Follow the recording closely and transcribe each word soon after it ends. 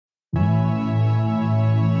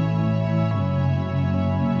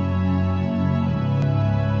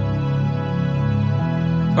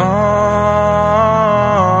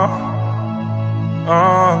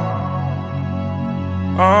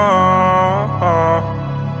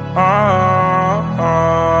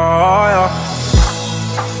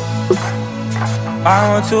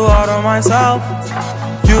want to order myself.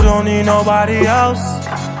 You don't need nobody else.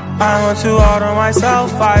 I want to order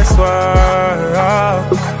myself, I swear.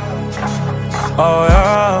 Oh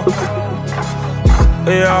yeah.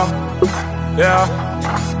 Yeah, yeah,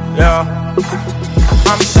 yeah.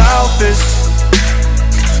 I'm selfish.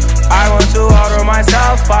 I want to order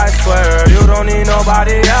myself, I swear. You don't need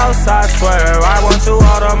nobody else, I swear. I want to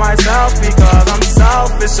order myself because I'm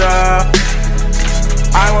selfish,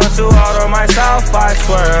 I want to order myself, I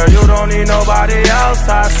swear. You don't need nobody else,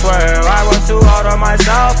 I swear. I want to order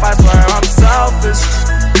myself, I swear. I'm selfish.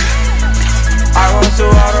 I want to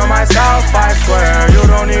order myself, I swear. You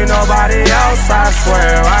don't need nobody else, I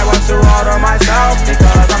swear. I want to order myself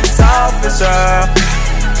because I'm selfish,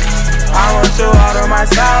 I want to order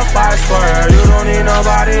myself, I swear. You don't need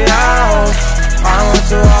nobody else. I want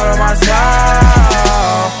to order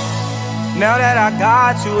myself. Now that I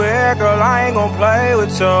got you here, girl, I ain't gon' play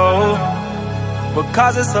with you,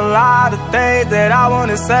 because it's a lot of things that I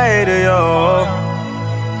wanna say to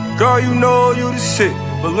you. Girl, you know you the shit.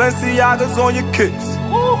 Balenciaga's on your kicks.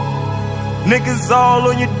 Niggas all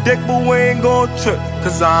on your dick, but we ain't gon' trip,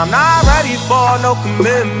 cause I'm not ready for no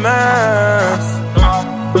commitments.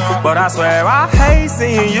 But I swear I hate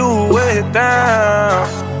seeing you with them.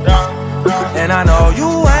 And I know you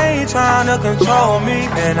ain't trying to control me,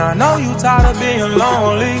 and I know you tired of being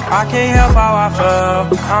lonely. I can't help how I feel,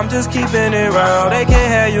 I'm just keeping it real. They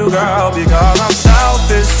can't hear you, girl, because I'm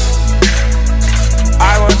selfish.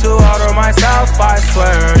 I want to order myself, I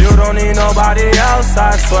swear. You don't need nobody else,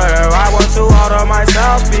 I swear. I want to order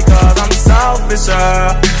myself because I'm selfish,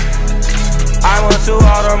 I want to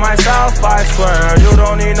order myself, I swear. You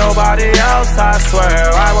don't need nobody else, I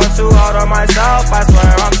swear. I want to order myself, I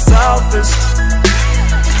swear. I'm selfish.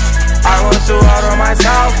 I want to order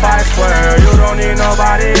myself, I swear. You don't need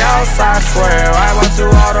nobody else, I swear. I want to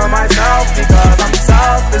order myself because I'm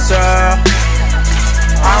selfish,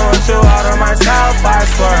 I want to order myself, I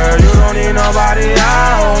swear. You don't need nobody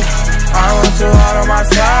else. I want to order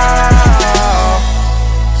myself.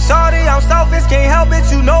 Shorty, I'm selfish, can't help it.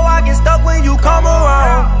 You know I get stuck when you come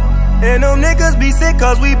around. And them niggas be sick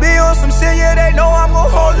cause we be on some shit. Yeah, they know I'm gon'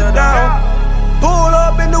 hold it down. Pull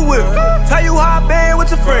up in the whip, tell you how I been with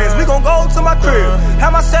your friends. We gon' go to my crib,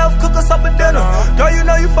 have myself cook us up a dinner. Girl, you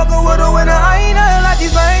know you fuckin' with a winner. I ain't nothing like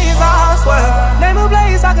these lanes, I swear. Name a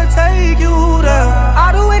place I can take you there.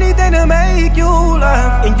 I'll do anything to make you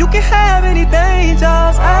laugh, and you can have anything,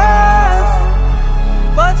 just ask.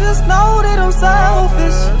 But just know that I'm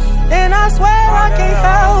selfish, and I swear I can't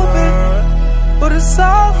help it. But it's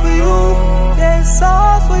all for you, yeah, it's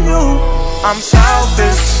all for you. I'm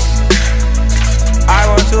selfish. I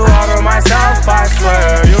want to order myself, I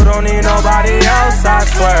swear. You don't need nobody else, I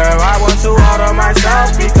swear. I want to order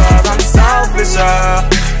myself because I'm selfish,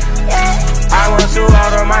 I want to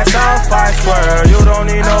order myself, I swear. You don't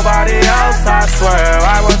need nobody else, I swear.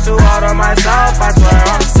 I want to order myself, I swear.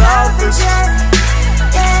 I'm selfish.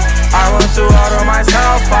 I want to order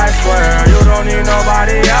myself, I swear. You don't need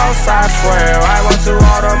nobody else, I swear. I want to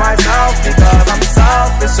order myself because I'm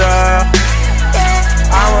selfish,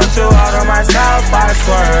 I want to order myself, I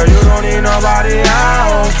swear. You don't need nobody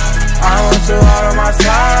else. I want